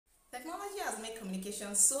Technology has made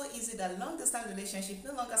communication so easy that long-distance relationships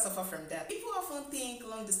no longer suffer from that. People often think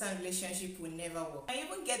long-distance relationship will never work. And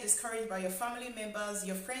even get discouraged by your family members.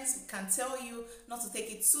 Your friends can tell you not to take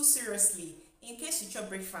it too seriously in case you chop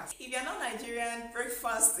breakfast. If you're not Nigerian,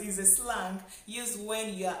 breakfast is a slang used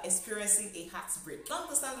when you are experiencing a heartbreak.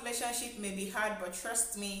 Long-distance relationship may be hard, but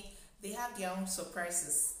trust me, they have their own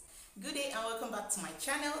surprises. Good day and welcome back to my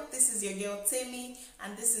channel. This is your girl Temi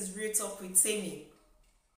and this is Real Talk with Temi.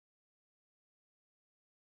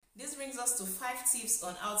 This brings us to 5 tips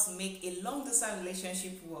on how to make a long-distance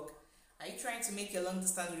relationship work. Are you trying to make your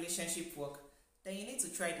long-distance relationship work? Then you need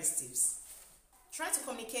to try these tips. Try to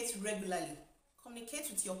communicate regularly.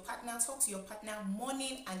 Communicate with your partner, talk to your partner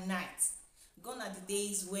morning and night. Gone are the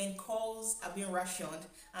days when calls are being rationed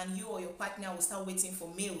and you or your partner will start waiting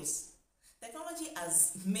for mails. Technology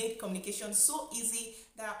has made communication so easy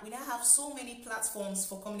that we now have so many platforms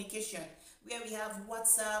for communication, where we have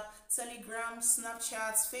WhatsApp, Telegram,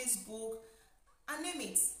 Snapchat, Facebook, and name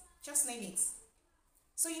it. Just name it.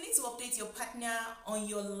 So you need to update your partner on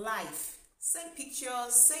your life. Send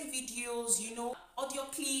pictures, send videos, audio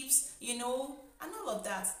clips, and all of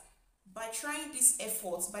that. By trying these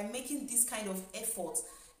efforts, by making this kind of effort,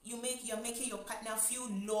 you're making your partner feel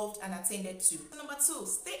loved and attended to. Number 2,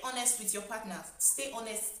 stay honest with your partner. Stay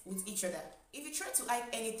honest with each other. If you try to hide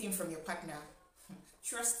anything from your partner,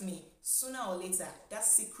 trust me, sooner or later, that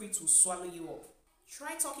secret will swallow you up.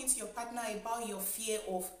 Try talking to your partner about your fear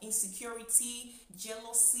of insecurity,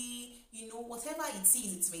 jealousy, whatever it is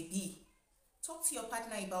it may be. Talk to your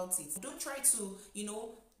partner about it. Don't try to,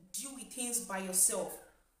 deal with things by yourself.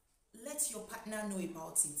 Let your partner know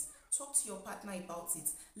about it. Talk to your partner about it.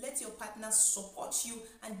 Let your partner support you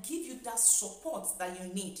and give you that support that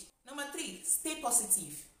you need. Number 3, stay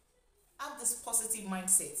positive. Have this positive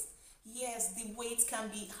mindset. Yes, the wait can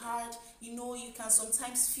be hard. You can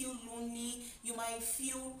sometimes feel lonely. You might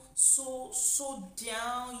feel so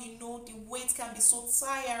down. The wait can be so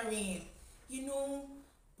tiring.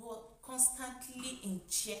 But constantly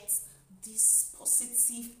inject this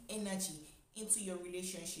positive energy into your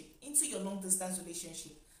relationship, into your long distance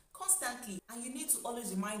relationship. Constantly. And you need to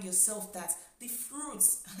always remind yourself that the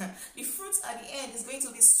fruits at the end is going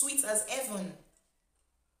to be sweet as heaven.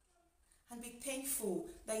 And be thankful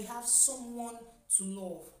that you have someone to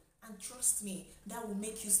love. And trust me, that will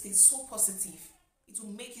make you stay so positive. It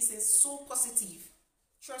will make you stay so positive.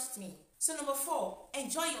 Trust me. So number 4,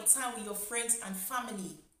 enjoy your time with your friends and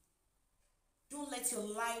family. Don't let your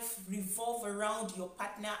life revolve around your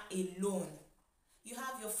partner alone. You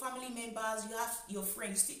have your family members, you have your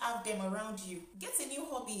friends, you still have them around you. Get a new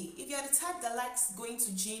hobby. If you are the type that likes going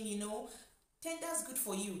to gym, then that's good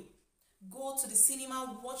for you. Go to the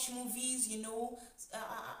cinema, watch movies,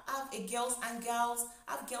 have a girls hangouts,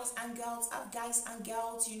 have have guys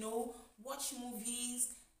hangouts, watch movies,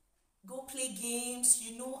 go play games,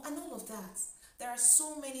 and all of that. There are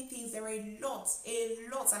so many things, there are a lot,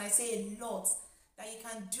 and I say a lot, that you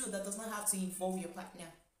can do that does not have to involve your partner.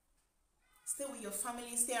 Stay with your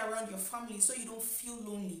family, stay around your family so you don't feel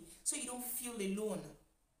lonely, so you don't feel alone.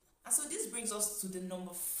 And so this brings us to the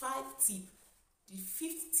number 5 tip, the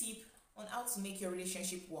 5th tip on how to make your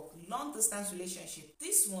relationship work, long distance relationship.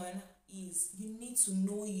 This one is you need to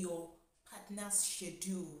know your partner's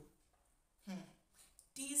schedule.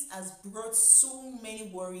 This has brought so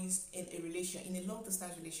many worries in a long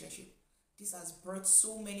distance relationship. This has brought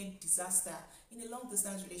so many disasters in a long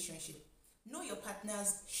distance relationship. Know your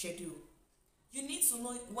partner's schedule. You need to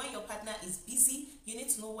know when your partner is busy. You need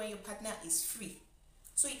to know when your partner is free.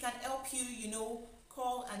 So it can help you,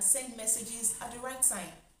 call and send messages at the right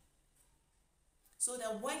time. So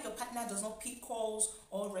that when your partner does not pick calls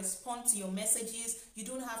or respond to your messages, you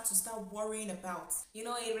don't have to start worrying about.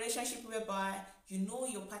 A relationship whereby you know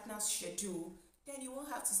your partner's schedule, then you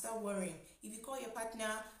won't have to start worrying. If you call your partner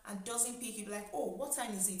and doesn't pick, you'll be like, oh, what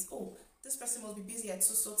time is it? Oh, this person must be busy at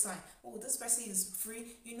so time. Oh, this person is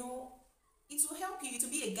free. It will help you. It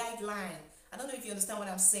will be a guideline. I don't know if you understand what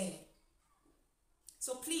I'm saying.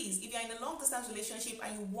 So please, if you're in a long distance relationship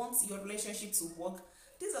and you want your relationship to work,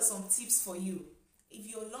 these are some tips for you. If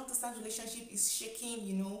your long distance relationship is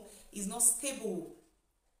shaking, is not stable,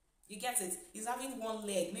 you get it? It's having one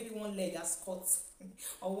leg, maybe one leg has cut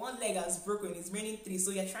or one leg has broken, it's remaining 3,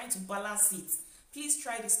 so you're trying to balance it. Please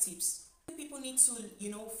try these tips. People need to,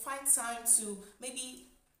 find time to maybe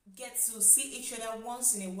get to see each other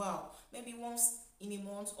once in a while, maybe once in a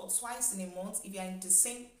month or twice in a month. If you're in the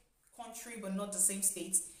same country but not the same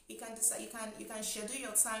state, you can decide, you can schedule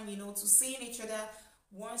your time, to seeing each other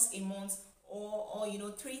once a month or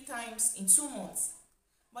 3 times in 2 months.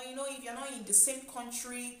 But if you're not in the same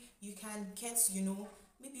country, you can get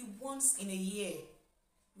maybe once in a year,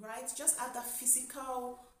 right? Just have that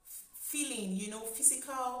physical feeling, you know,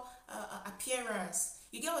 physical appearance.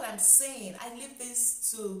 You get what I'm saying? I leave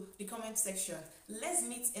this to the comment section. Let's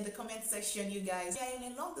meet in the comment section, you guys. If you are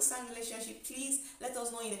in a long distance relationship, please let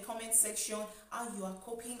us know in the comment section how you are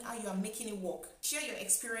coping, how you are making it work. Share your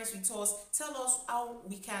experience with us. Tell us how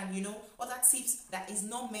we can, you know, other tips that is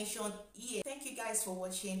not mentioned here. Thank you guys for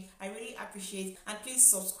watching. I really appreciate, and please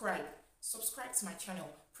subscribe to my channel.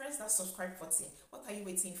 Press that subscribe button. What are you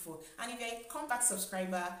waiting for? And if you're a comeback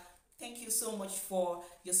subscriber, thank you so much for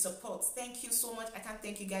your support. Thank you so much. I can't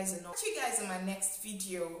thank you guys enough. See you guys in my next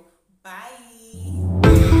video. Bye.